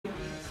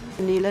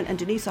Neelan and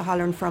Denise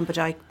O'Halloran from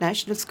Badike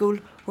National School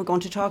who are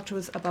going to talk to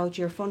us about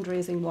your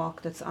fundraising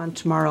walk that's on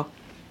tomorrow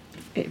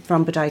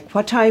from Badike.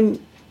 What time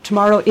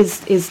tomorrow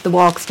is the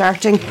walk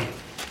starting,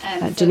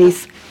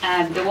 Denise?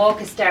 The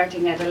walk is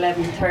starting at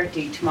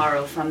 11:30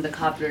 tomorrow from the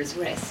Cobbler's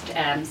Rest.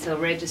 So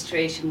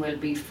registration will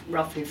be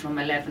roughly from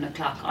 11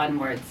 o'clock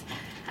onwards.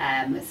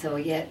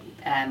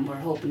 We're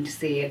hoping to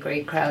see a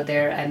great crowd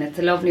there, and it's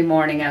a lovely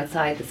morning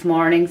outside this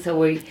morning.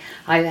 So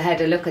I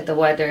had a look at the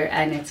weather,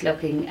 and it's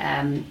looking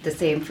the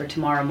same for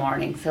tomorrow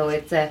morning. So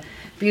it's a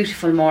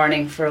beautiful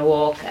morning for a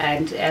walk,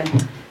 and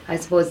I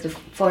suppose the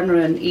fun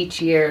run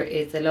each year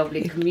is a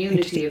lovely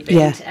community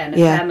event and a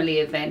family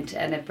event,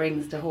 and it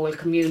brings the whole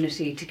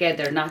community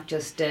together, not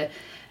just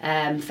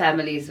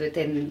families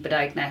within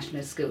Badike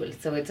National School.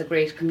 So it's a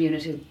great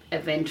community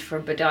event for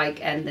Badike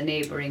and the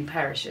neighbouring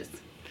parishes.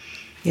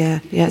 Yeah.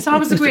 It's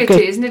always a great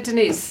day, isn't it,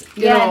 Denise?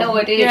 It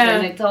is,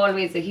 and it's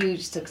always a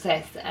huge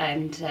success.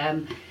 And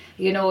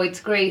it's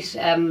great.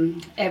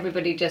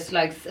 Everybody just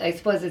likes. I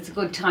suppose it's a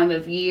good time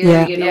of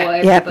year.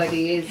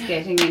 Everybody is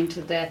getting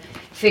into the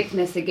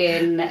fitness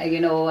again.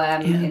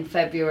 In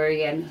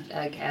February and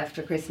like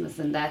after Christmas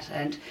and that,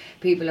 and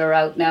people are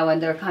out now,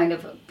 and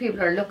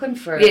people are looking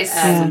for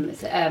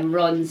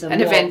runs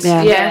and events.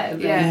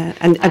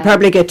 And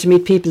probably get to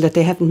meet people that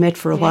they haven't met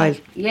for a while.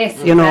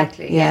 Yes,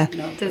 exactly.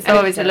 There's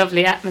always a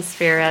lovely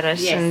atmosphere at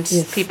it, and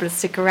people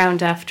stick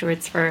around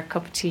afterwards for a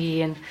cup of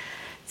tea and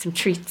some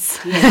treats.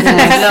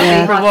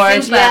 Lovely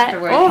reward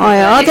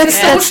afterwards. That's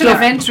a social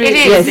event, really.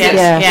 It is,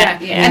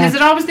 And is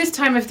it always this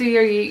time of the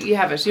year you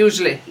have it,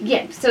 usually?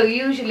 Yeah, so we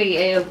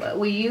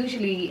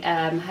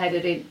had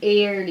it in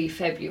early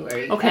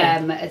February.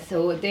 Okay.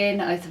 So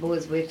then I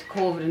suppose with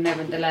COVID and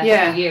everything the last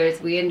few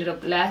years, we ended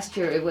up last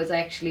year it was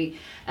actually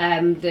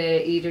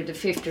either the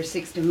 5th or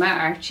 6th of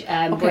March.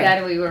 But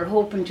anyway, we were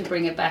hoping to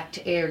bring it back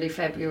to early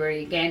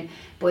February again.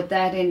 But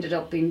that ended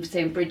up being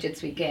St.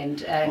 Bridget's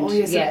weekend. And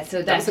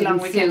so that was a long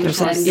weekend.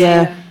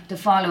 And the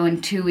following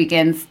 2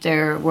 weekends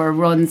there were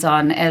runs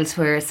on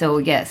elsewhere. So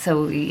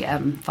we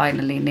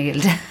finally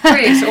nailed it.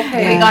 Great,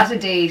 okay. We got a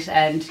date,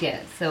 and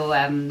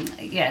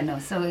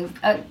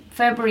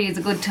February is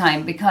a good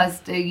time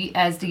because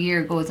as the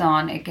year goes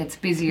on, it gets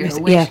busier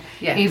with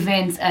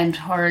events and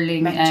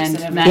hurling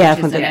and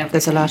matches and everything.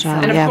 There's a lot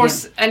on. And of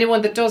course,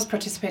 anyone that does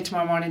participate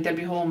tomorrow morning, they'll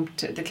be home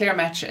to the Clare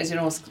match. As you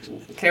know,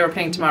 Clare are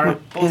playing tomorrow.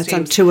 Both it's on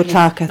teams. 2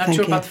 o'clock, I think. Not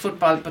sure about the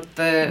football, but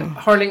the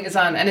hurling is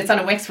on, and it's on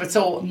in Wexford,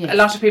 so a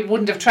lot of people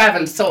wouldn't have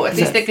travelled, so at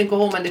least they can go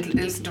home and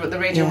listen to it on the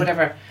radio or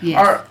whatever.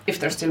 Or if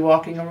they're still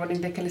walking or running,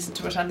 they can listen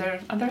to it on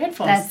their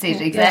headphones. That's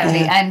it,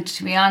 exactly. And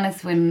to be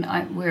honest, when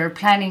we're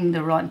planning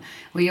the run,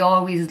 we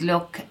always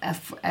look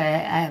at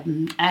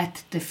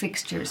the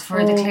fixtures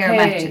for the Clare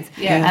matches.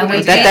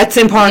 And that's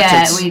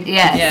important.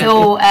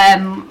 So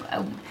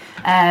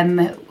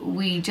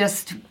we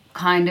just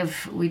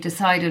we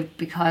decided,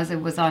 because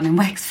it was on in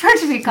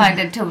Wexford, we kind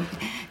of took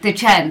the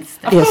chance.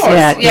 There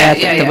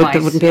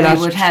wouldn't be a lot.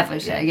 We would have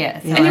it, So and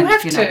you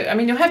have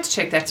to. You have to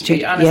check that, to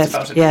be honest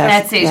about it.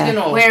 That's it.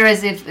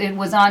 Whereas if it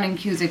was on in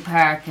Cusack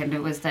Park and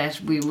it was that,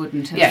 we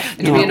wouldn't have.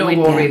 It'd be a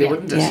no-go, really,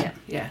 wouldn't it?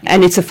 Yeah.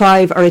 And it's a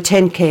 5 or a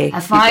 10k.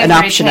 A 5 an or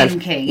optional. a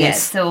 10k.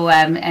 Yes. So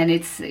and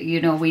it's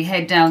we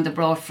head down the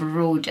Broadford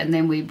Road, and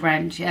then we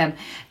branch.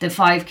 The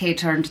 5k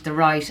turn to the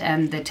right,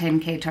 and the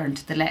 10k turn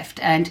to the left,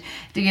 and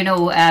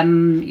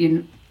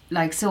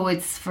so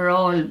it's for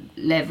all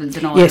levels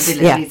and all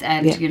abilities,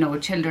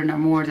 and children are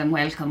more than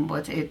welcome,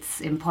 but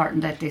it's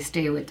important that they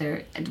stay with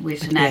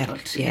an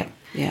adult.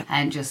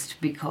 And just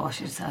be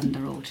cautious on the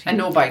road. And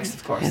no bikes,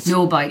 of course.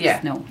 No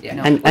bikes, no.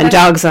 And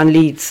dogs on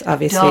leads,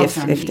 obviously.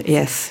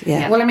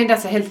 Well, I mean,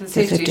 that's a health and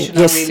safety issue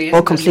now, really.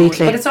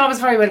 Completely. But it's always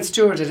very well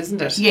stewarded,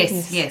 isn't it?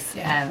 Yes.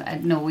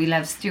 We'll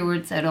have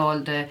stewards at all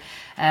the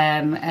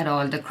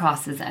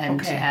crosses,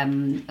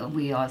 and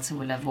we also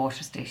will have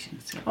water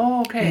stations.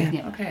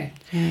 Okay.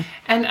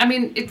 And I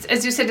mean, it's,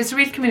 as you said, it's a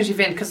real community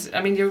event, because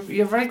I mean,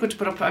 you're very good to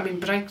put up. I mean,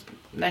 Badike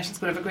National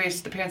School have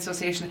the Parents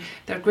Association.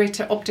 They're great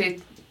to update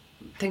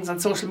things on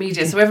social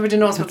media, so everybody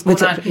knows what's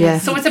going on.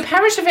 So it's a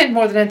parish event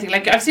more than anything.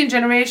 Like, I've seen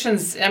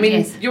generations. I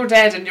mean, your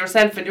dad and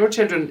yourself and your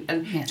children,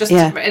 and just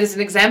as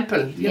an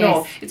example, you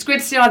know, it's great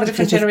to see all the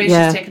different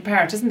generations taking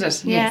part, isn't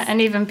it?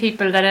 And even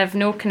people that have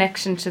no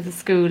connection to the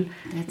school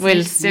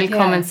will still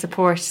come and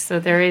support. So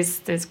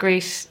there's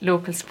great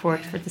local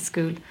support for the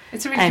school.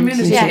 It's a real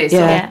community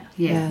day.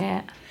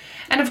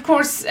 And of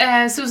course,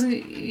 Susan,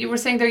 you were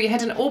saying there you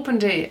had an open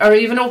day, or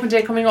even open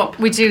day coming up.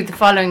 We do the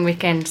following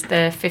weekend,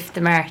 the 5th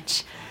of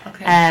March.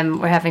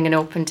 We're having an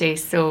open day,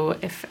 so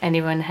if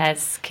anyone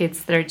has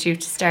kids that are due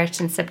to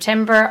start in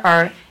September,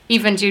 or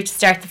even due to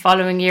start the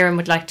following year and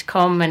would like to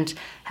come and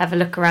have a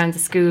look around the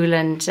school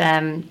and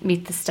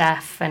meet the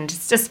staff, and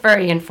it's just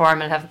very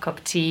informal, have a cup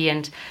of tea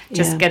and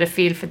just get a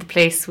feel for the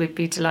place, we'd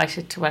be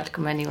delighted to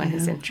welcome anyone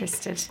who's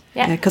interested.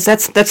 Because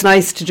that's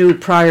nice to do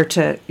prior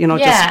to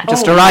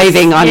just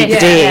arriving on the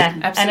day.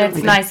 And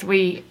it's nice,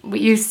 we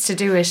used to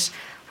do it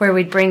where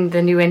we'd bring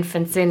the new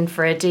infants in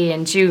for a day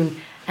in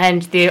June, and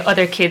the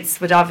other kids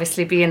would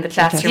obviously be in the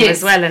classroom Yes.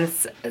 as well, and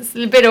it's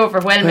a bit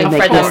overwhelming Well,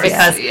 for of them course,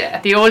 because yeah.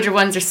 the older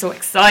ones are so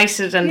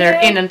excited and they're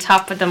in on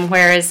top of them,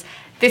 whereas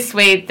this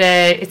way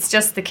it's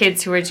just the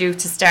kids who are due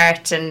to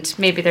start, and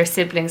maybe their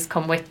siblings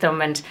come with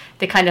them, and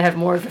they kind of have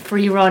more of a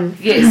free run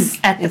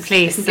at the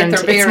place, They can and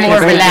get their it's bearings. more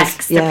Bearings,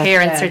 relaxed. yeah. The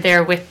parents Yeah. are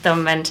there with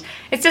them, and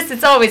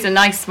it's always a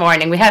nice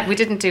morning. We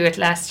didn't do it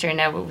last year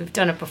now, but we've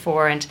done it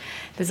before, and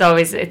it's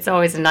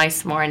always a nice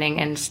morning,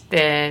 and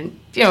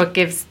it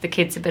gives the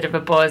kids a bit of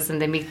a buzz,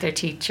 and they meet their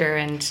teacher,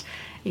 and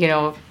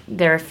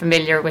they're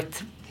familiar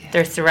with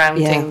their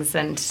surroundings,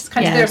 and It's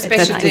kind of their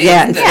special That's- day.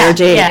 yeah, isn't it's it? their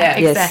day. Yeah,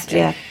 Yes, exactly.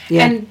 yeah.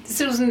 And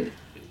Susan,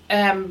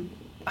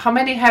 how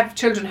many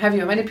children have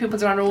you? How many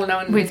pupils are on roll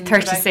now? we've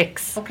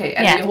 36. Okay,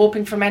 and Yeah. are you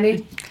hoping for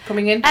many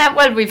coming in?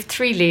 Well, we've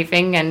 3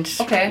 leaving, and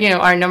Okay.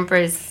 our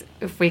numbers.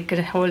 If we could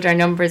hold our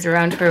numbers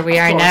around where we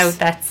are course. now,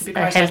 that's Be a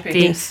quite happy. healthy,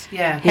 Yes.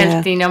 Yeah.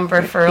 healthy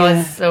number for Yeah.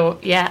 us. So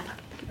yeah.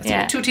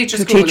 Two teacher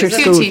Two school. teacher is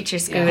it? school. 2 teacher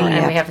school, Yeah. and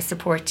Yeah. we have a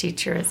support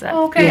teacher as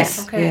well. Okay.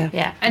 Yes, Okay. yeah.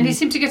 Yeah. And you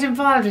seem to get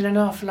involved in an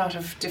awful lot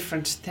of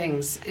different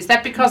things. Is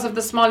that because of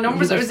the small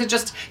numbers, or is it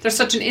just there's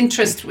such an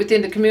interest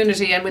within the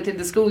community and within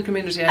the school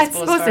community? I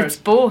suppose for it's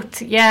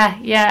both. Yeah.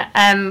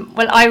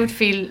 Well, I would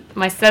feel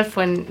myself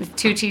when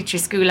 2 teacher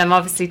school. I'm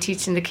obviously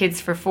teaching the kids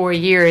for 4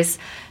 years,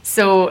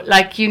 so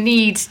you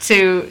need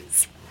to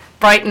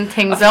brighten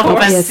things Of up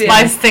course, and yeah.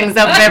 spice things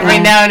up every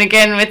now and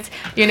again with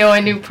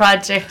a new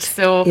project.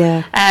 So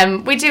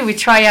we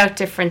try out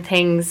different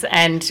things,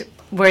 and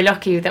we're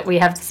lucky that we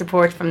have the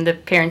support from the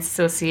Parents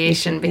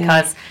Association,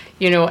 because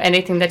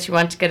anything that you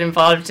want to get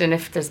involved in,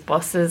 if there's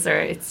buses, or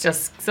it's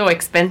just so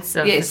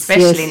expensive, Yes.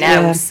 especially Yes,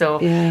 now. yeah, So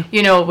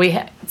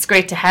yeah. it's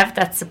great to have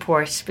that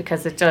support,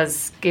 because it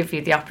does give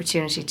you the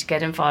opportunity to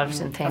get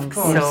involved in things.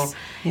 course. So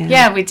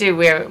Yeah. we do.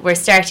 We're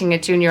starting a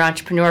junior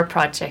entrepreneur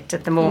project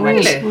at the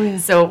moment. Really? Oh, yeah.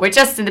 So we're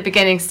just in the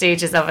beginning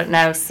stages of it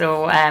now. So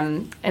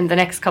in the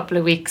next couple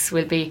of weeks,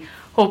 we'll be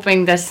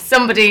hoping that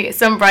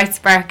some bright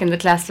spark in the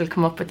class will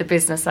come up with a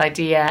business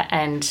idea,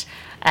 and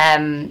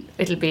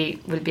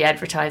we'll be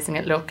advertising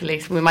it locally.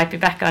 So we might be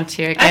back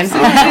onto you again.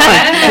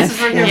 This is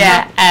very good.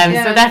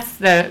 Yeah. So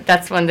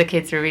that's one the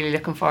kids are really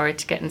looking forward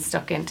to getting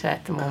stuck into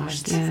at the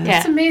moment. yeah.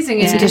 It's amazing,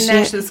 Yeah. isn't it? It is, yeah.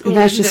 National school,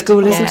 National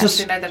school, Yeah. isn't it?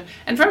 Something like that.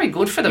 And very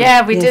good for them.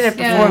 Yeah, we did Yes. it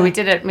before. Yeah. We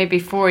did it maybe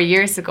 4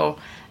 years ago.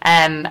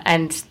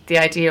 And the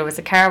idea was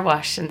a car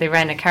wash, and they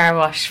ran a car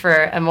wash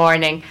for a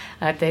morning.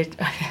 They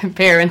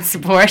parent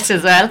support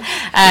as well.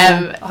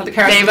 All the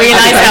cars They were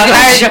realised like- how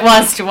hard it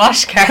was to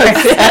wash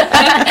cars.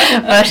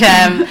 But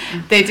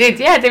they did,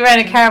 they ran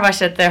a car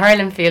wash at the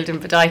hurling field in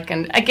Bodyke,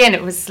 and again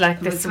it was like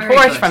the was very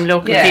support good. from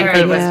local Yeah.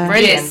 people was Yeah.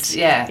 brilliant.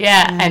 Yes,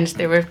 yeah. And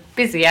they were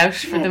busy out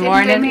for the They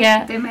morning.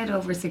 made, they made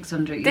over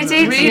 600 They euros.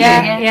 did, Really?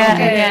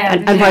 yeah.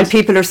 Okay. And while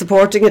people are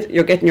supporting it,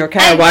 you're getting your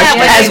car And- washed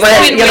yeah, as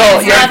well. win-win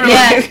You're- for everyone.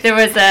 Yeah, there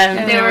was They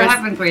there were was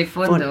having great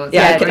fun though.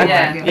 Yeah, I So, can,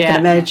 yeah. I can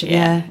imagine.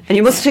 yeah. Yeah, and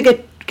you must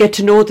get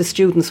to know the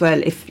students well.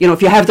 If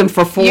you have them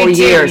for 4 you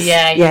years. do,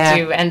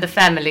 you do, and the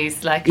families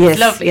Yes, it's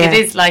lovely. yeah.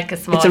 It is like a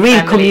small. It's a real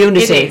family.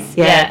 community. It is,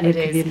 Yeah, it real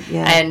is, community,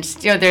 yeah. and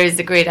there is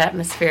a great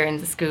atmosphere in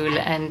the school,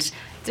 and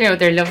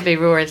they're lovely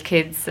rural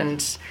kids, and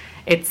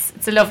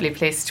it's a lovely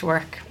place to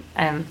work.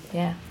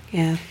 Yeah.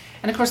 Yeah.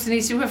 And of course,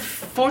 Denise, you have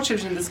 4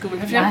 children in the school,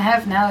 have you? I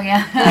have now,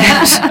 yeah.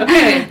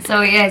 Okay.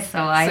 So yes, so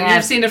I So have.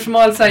 you've seen it from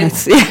all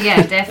sides.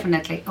 Yeah,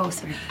 definitely. Oh,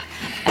 sorry.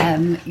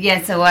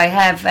 So I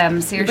have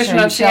You're Saoirse pushing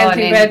and on Sean CLP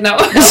in. bed now.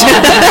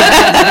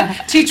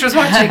 Teachers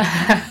watching.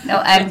 No,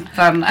 and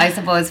I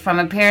suppose from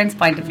a parent's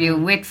point of view,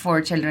 with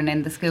 4 children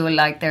in the school,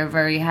 they're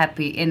very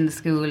happy in the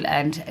school,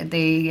 and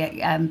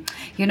they,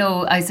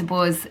 I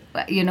suppose,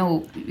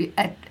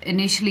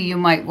 initially you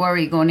might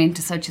worry going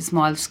into such a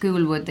small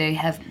school, would they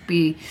have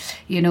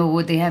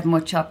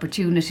much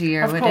opportunity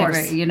or Of whatever,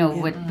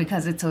 course.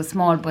 because it's so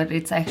small, but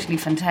it's actually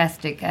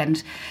fantastic,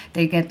 and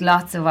they get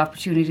lots of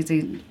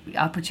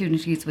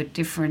opportunities with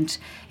different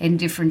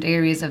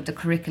areas of the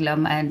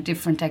curriculum and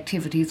different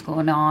activities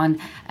going on.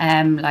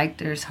 Like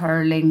there's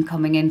hurling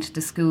coming into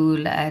the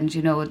school, and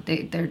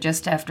they're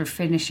just after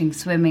finishing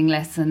swimming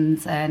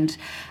lessons, and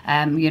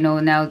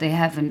now they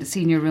have in the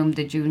senior room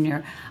the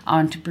junior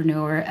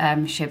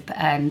entrepreneurship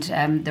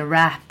and the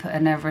rap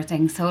and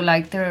everything. So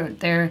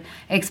they're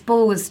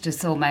exposed to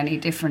so many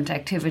different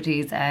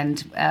activities,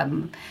 and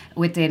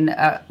within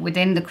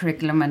the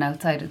curriculum and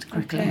outside of the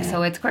curriculum. Okay.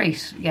 So it's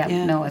great. Yeah,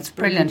 Yeah, no, it's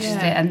brilliant.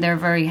 Yeah. And they're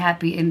very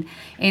happy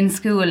in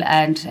school,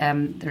 and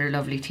there are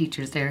lovely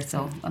teachers there.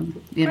 So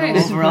Great.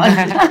 overall,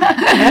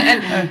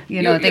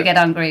 they get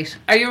on great.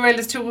 Are your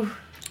eldest 2?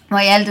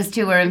 My eldest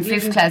 2 are in Living-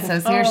 5th class, so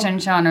Saoirse Oh.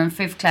 and Sean are in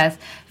 5th class.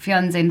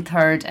 Fion's in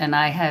third, and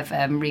I have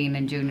Reen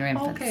in junior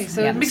infants. Okay,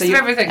 so a mix of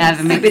everything.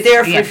 You'll be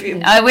there for a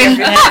few. I will.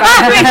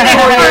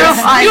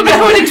 You'll be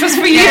holding to us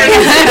for years.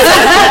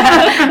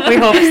 We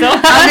hope so.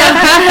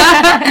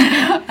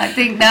 I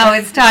think now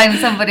it's time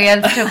somebody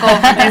else took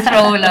over this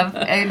role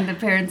in the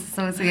Parents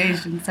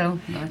Association. So,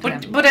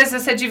 but as I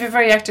said, you have a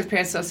very active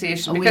Parents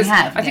Association, because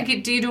I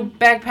think do you do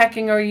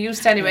bagpacking, or you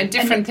used to anyway, and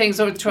different things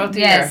throughout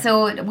the year? Yeah,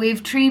 so we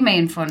have 3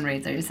 main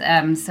fundraisers.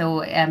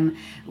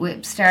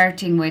 We're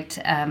starting with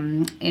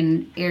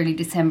in early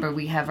December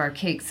we have our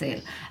cake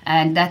sale,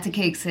 and that's a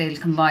cake sale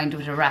combined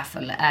with a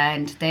raffle,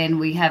 and then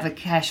we have a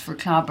cash for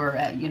clobber,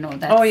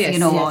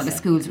 all the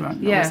schools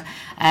run those,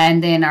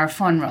 and then our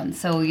fun run.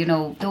 So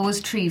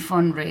those 3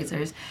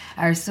 fundraisers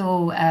are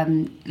so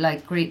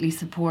greatly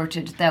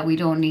supported that we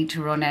don't need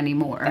to run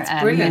anymore. That's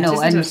brilliant,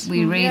 isn't it?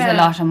 We raise a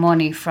lot of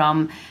money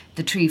from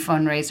the 3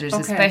 fundraisers,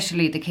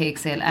 especially the cake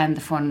sale and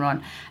the fun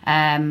run.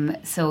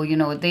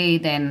 They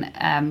then,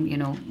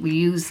 we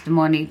use the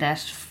money that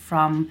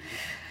from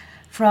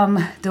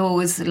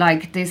those,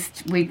 like this,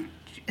 we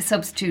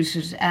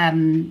substituted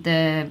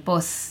the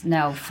bus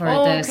now for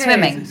the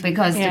swimming,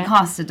 because the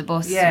cost of the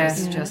bus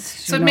was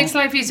just... So it makes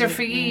life easier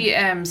for you,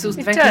 Susan.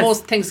 In fact,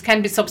 most things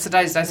can be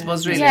subsidised, I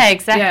suppose, really. Yeah,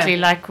 exactly.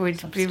 Like,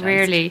 we'd be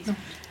really...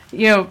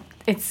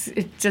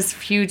 it just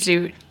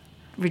hugely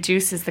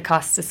reduces the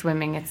cost of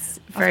swimming. It's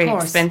very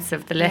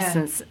expensive, the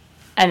lessons,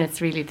 and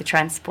it's really the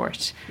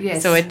transport.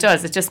 Yes. So it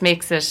just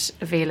makes it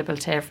available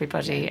to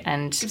everybody,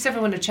 and gives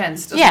everyone a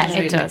chance, doesn't it?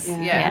 Really? It does.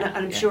 Yeah. And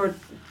I'm sure,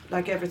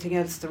 like everything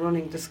else, the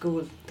running the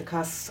school, the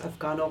costs have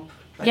gone up.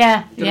 Like,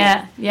 like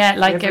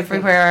everything.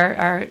 Everywhere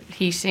our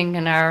heating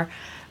and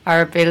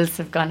our bills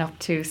have gone up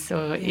too.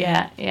 So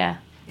yeah,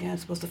 I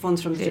suppose the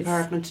funds from the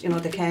department,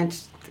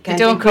 they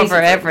don't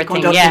cover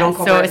everything,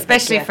 so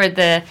especially everything, for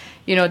the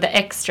the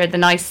extra, the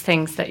nice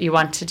things that you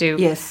want to do.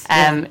 Yes.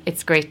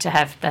 It's great to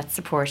have that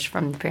support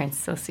from the Parents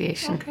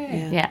Association.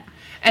 Okay. Yeah.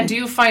 And do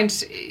you find,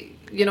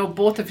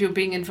 both of you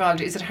being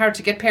involved, is it hard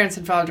to get parents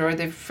involved, or are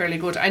they fairly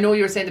good? I know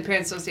you're saying the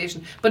Parents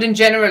Association, but in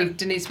general,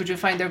 Denise, would you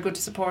find they're good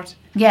to support?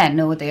 Yeah,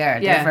 no, they are.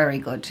 They're very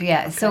good.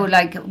 Yeah. Okay. So,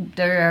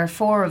 there are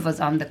 4 of us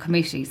on the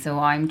committee. So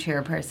I'm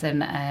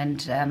chairperson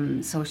and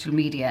social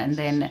media, and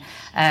then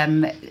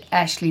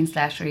Aisling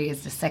Slattery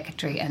is the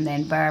secretary, and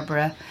then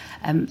Barbara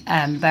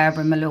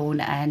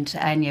Malone and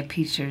Anya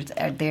Peters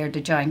they're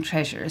the joint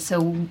treasurers.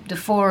 So the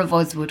 4 of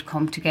us would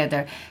come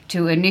together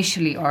to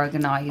initially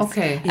organise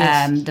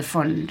the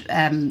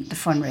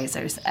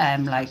fundraisers,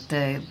 like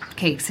the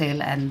cake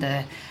sale and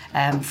the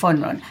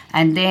fun run,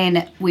 and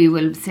then we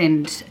will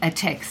send a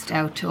text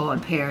out to all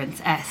parents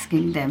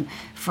asking them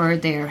for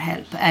their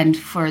help, and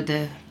for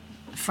the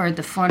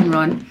fun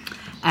run.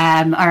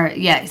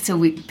 So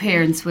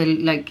parents will,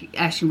 like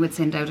Ashley would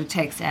send out a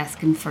text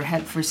asking for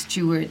help for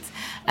stewards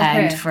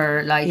and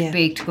for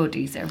baked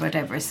goodies or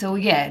whatever. So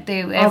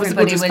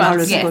everybody will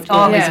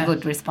always a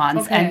good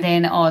response. Okay. And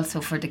then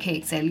also for the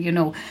cake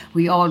sale,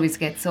 we always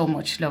get so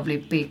much lovely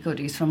baked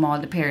goodies from all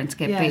the parents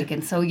get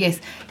baking. So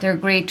yes, they're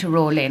great to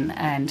roll in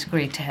and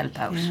great to help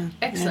out. Yeah.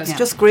 Excellent. It's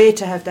just great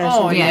to have that.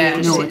 Oh yeah,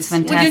 no, it's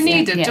fantastic. Well, you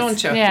need it,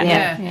 don't you?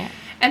 Yeah.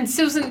 And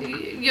Susan,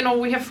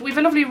 we have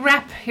a lovely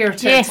rap here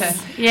to yes.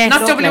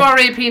 Not lovely.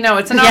 WRAP now,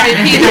 it's an RAP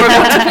that we're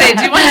going to play.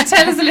 Do you want to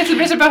tell us a little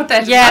bit about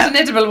that? Yeah. It's not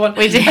an edible one.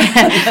 We did.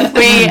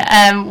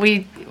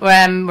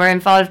 We're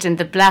involved in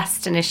the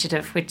BLAST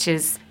initiative, which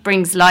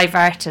brings live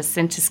artists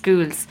into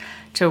schools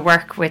to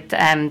work with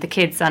the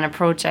kids on a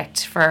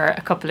project for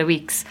a couple of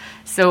weeks.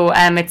 So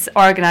it's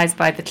organised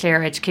by the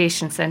Clare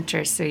Education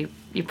Centre. So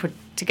you put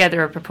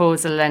together a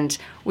proposal, and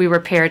we were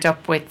paired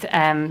up with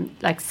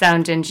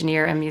sound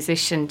engineer and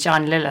musician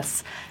John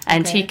Lillis,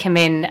 and he came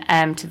in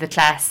to the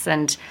class,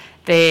 and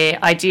the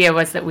idea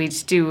was that we'd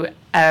do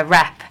a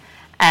rap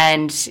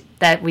and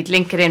that we'd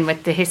link it in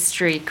with the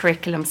history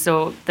curriculum.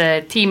 So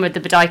the theme of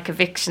the Bediach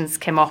evictions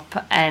came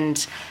up,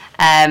 and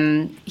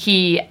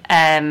he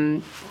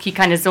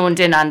kind of zoned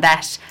in on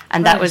that,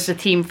 and that was the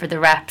theme for the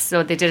rap.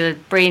 So they did a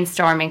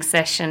brainstorming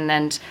session,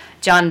 and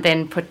John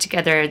then put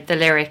together the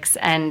lyrics,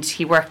 and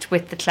he worked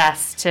with the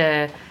class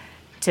to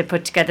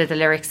put together the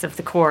lyrics of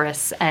the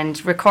chorus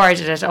and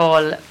recorded it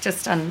all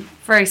just on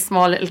very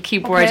small little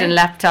keyboard and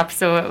laptop.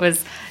 So it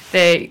was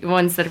the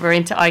ones that were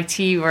into IT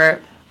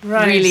were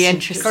really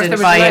interested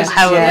by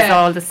how it was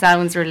all the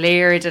sounds were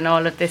layered and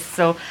all of this.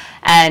 So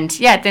then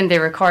they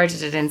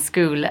recorded it in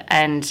school,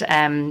 and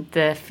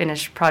the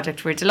finished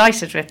product, we're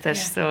delighted with it.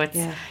 So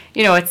it's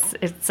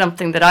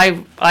something that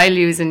I'll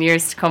use in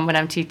years to come when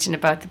I'm teaching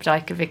about the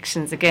Bediach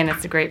evictions. Again,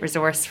 it's a great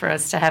resource for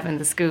us to have in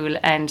the school,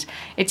 and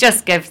it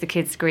just gives the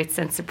kids a great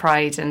sense of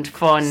pride and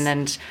fun,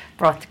 and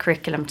brought the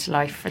curriculum to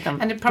life for them.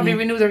 And it probably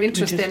renewed their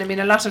interest in. I mean,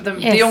 a lot of them,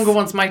 the younger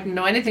ones mightn't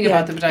know anything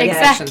about the Bediach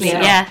evictions.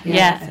 Exactly,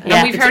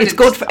 And we've heard it's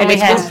good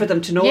for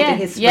them to know the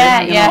history.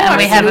 And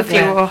we have a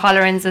few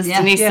O'Halloran's, as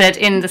Denise said,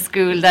 in the school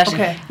school that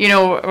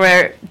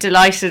were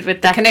delighted with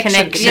that connection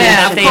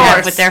that they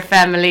have with their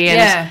family,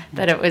 and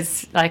that it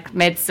was like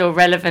made so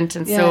relevant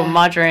and so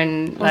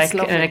modern, like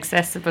an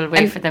accessible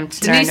way for them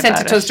to learn Denise sent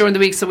it to us during the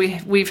week, so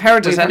we've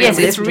heard it, and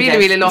it's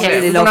really lovely.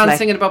 We're going on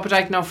singing about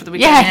Bodyke now for the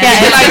weekend.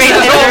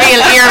 It's a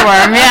real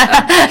earworm.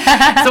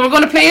 So we're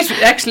going to play it,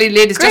 actually,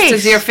 ladies. Just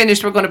as you're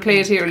finished, we're going to play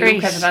it here.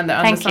 Luke has it on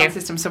the sound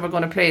system, so we're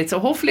going to play it. So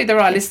hopefully they're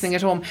all listening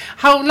at home.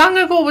 How long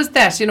ago was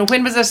that?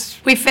 When was it?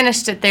 We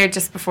finished it there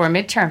just before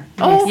midterm.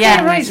 Oh,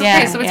 right.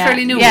 Okay, so it's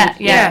fairly new.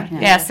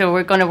 Yeah. So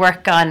we're going to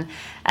work on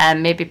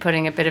maybe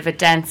putting a bit of a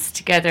dance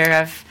together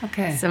of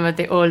some of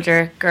the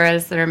older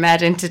girls that are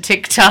mad into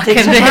TikTok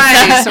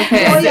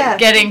and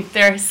getting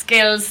their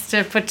skills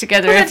to put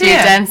together a few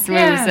dance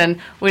moves, and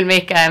we'll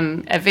make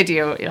a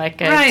video to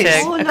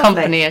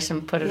accompany it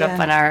and put it up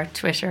on our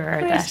Twitter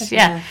or that. So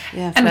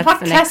and what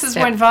classes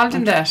were involved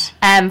in that?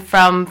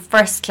 From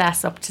first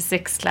class up to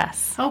sixth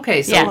class.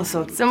 Okay, so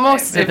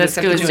most of the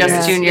schools,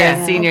 just junior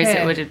and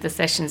seniors, the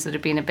sessions would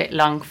have been a bit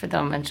long for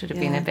them and should have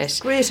been a bit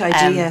great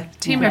idea,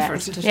 team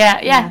effort. Yeah,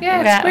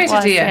 it's a great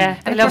idea.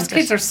 And of course,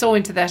 kids are so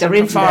into that and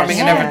performing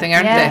and everything,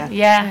 aren't they?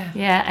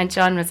 Yeah. And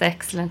John was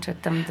excellent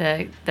with them,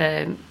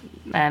 the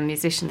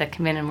musician that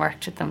came in and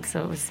worked with them.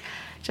 So it was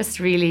just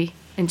really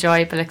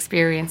enjoyable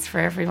experience for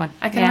everyone.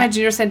 I can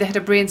imagine you're saying they had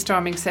a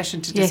brainstorming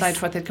session to decide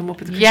what they'd come up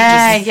with. All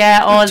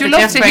the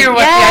love to hear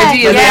what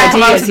the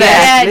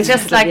ideas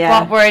just like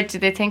what word do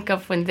they think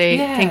of when they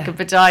think of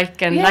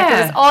Bodyke, and like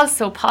it was all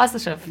so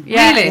positive.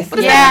 Really?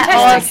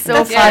 All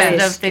so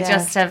positive. They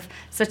just have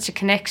such a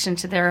connection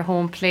to their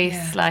home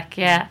place.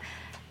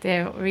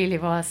 There really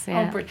was.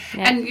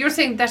 And you're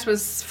saying that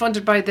was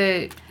funded by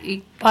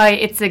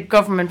it's a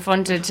government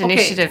funded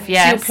initiative. So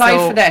you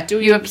applied for that, do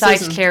you? You apply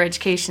to Clare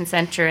Education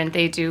Centre, and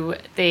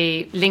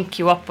they link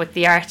you up with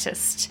the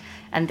artist,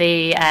 and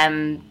they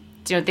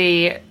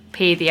they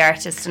pay the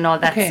artist and all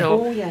that.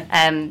 So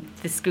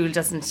the school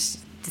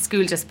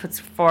just puts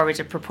forward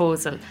a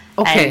proposal.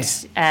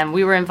 And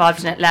we were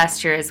involved in it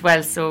last year as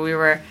well, so we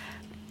were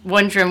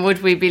wondering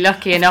would we be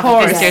lucky enough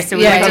this year, so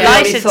we were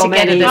delighted to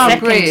get it the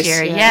second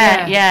year.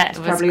 It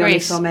was probably great. Only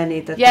so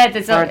many that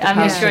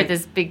I'm sure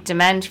there's big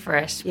demand for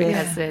it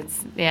because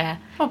it's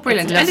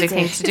brilliant. It's a lovely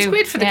thing to do. It's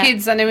great for the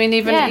kids, and I mean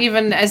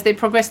even as they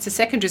progress to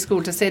secondary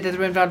school, to say that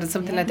they're involved in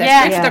something like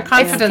that. Great for their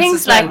confidence.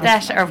 Things like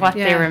that are what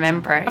they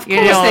remember. Of course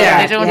they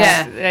are. They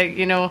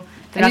don't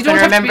they're not going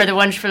to remember the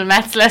wonderful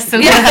maths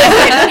lessons.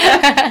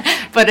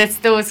 But it's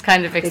those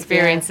kind of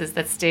experiences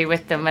that stay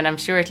with them, and I'm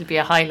sure it'll be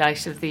a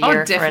highlight of the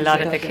year for a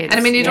lot of the kids. And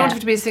I mean, you don't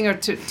have to be a singer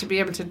to be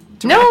able to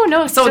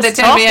No, so just they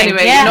tell me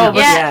anyway,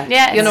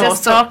 it's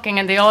just talking,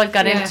 and they all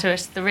got into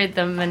it, the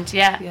rhythm, and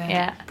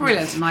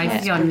brilliant. My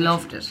son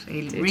loved it.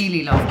 He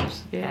really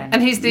loved it.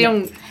 And he's the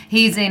young.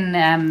 He's in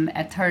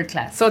a third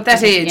class. So at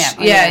that age,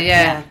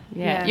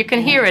 you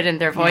can hear it in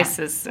their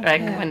voices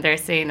when they're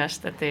saying it,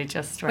 that they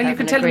just were you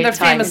can having tell a them great they're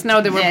time. famous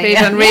now. They were played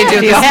on radio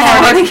this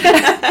morning,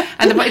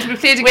 and it'll be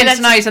played again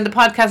tonight. And the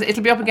podcast,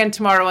 it'll be up again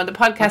tomorrow, and the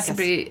podcast will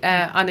be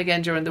on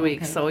again during the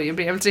week. So you'll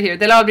be able to hear.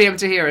 They'll all be able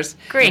to hear it.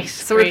 Great.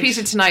 So repeat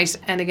it tonight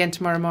and again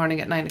tomorrow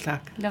morning at 9:00.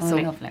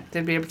 Lovely.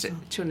 They'll be able to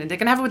tune in. They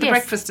can have it with the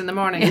breakfast in the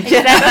morning.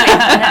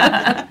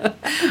 Exactly.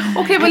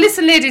 Okay, well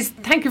listen, ladies,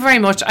 thank you very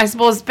much. I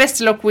suppose best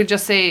of luck. We'll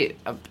just say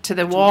to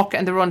the walk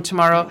and the run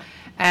tomorrow.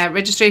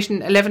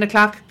 Registration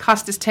 11:00.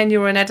 Cost is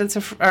 €10 in adults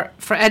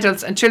for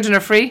adults, and children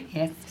are free.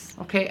 Yes.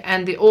 Okay,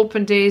 and the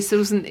open day,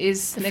 Susan,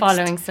 is the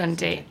following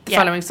Sunday.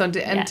 Following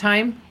Sunday, and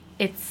time?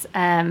 It's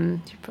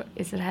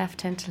is it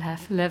 10:30 till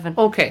 11:30?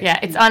 Okay. Yeah,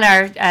 it's on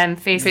our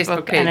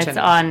Facebook page, and it's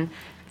on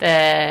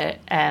the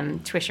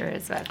Twitter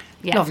as well.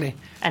 Yeah. Lovely.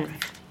 And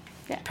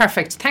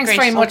perfect. Thanks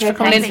very much for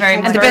coming in. Very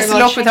much. And the best of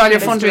luck with all your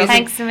fundraising.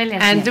 Thanks a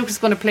million. And Luke is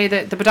going to play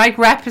the Bodyke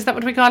rap. Is that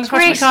what we call it? Great.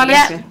 What do we call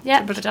it?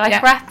 Yeah.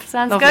 Bodyke rap.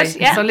 Sounds lovely.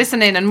 good. Yeah. So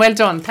listen in and well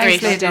done.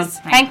 Thanks, ladies.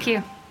 Thank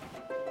you.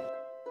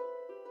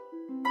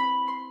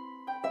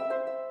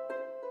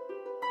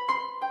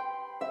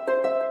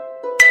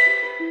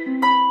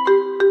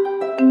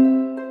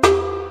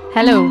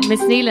 Hello,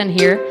 Miss Neelan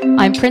here.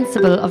 I'm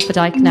principal of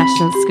Bodyke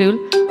National School.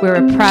 We're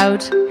a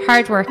proud,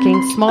 hard-working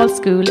small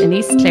school in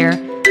East Clare,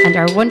 and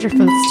our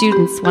wonderful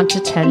students want to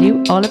tell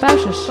you all about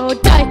it.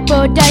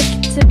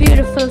 Bodyke, it's a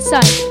beautiful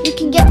sight. You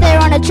can get there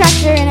on a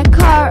tractor, in a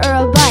car or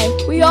a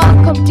bike. We all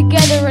come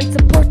together and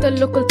support the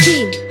local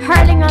team,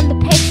 hurling on the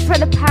pitch for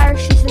the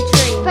parish is a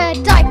dream.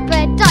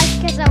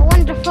 Bodyke is a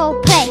wonderful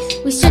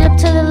place. We stood up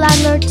to the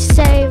landlord to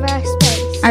save our space.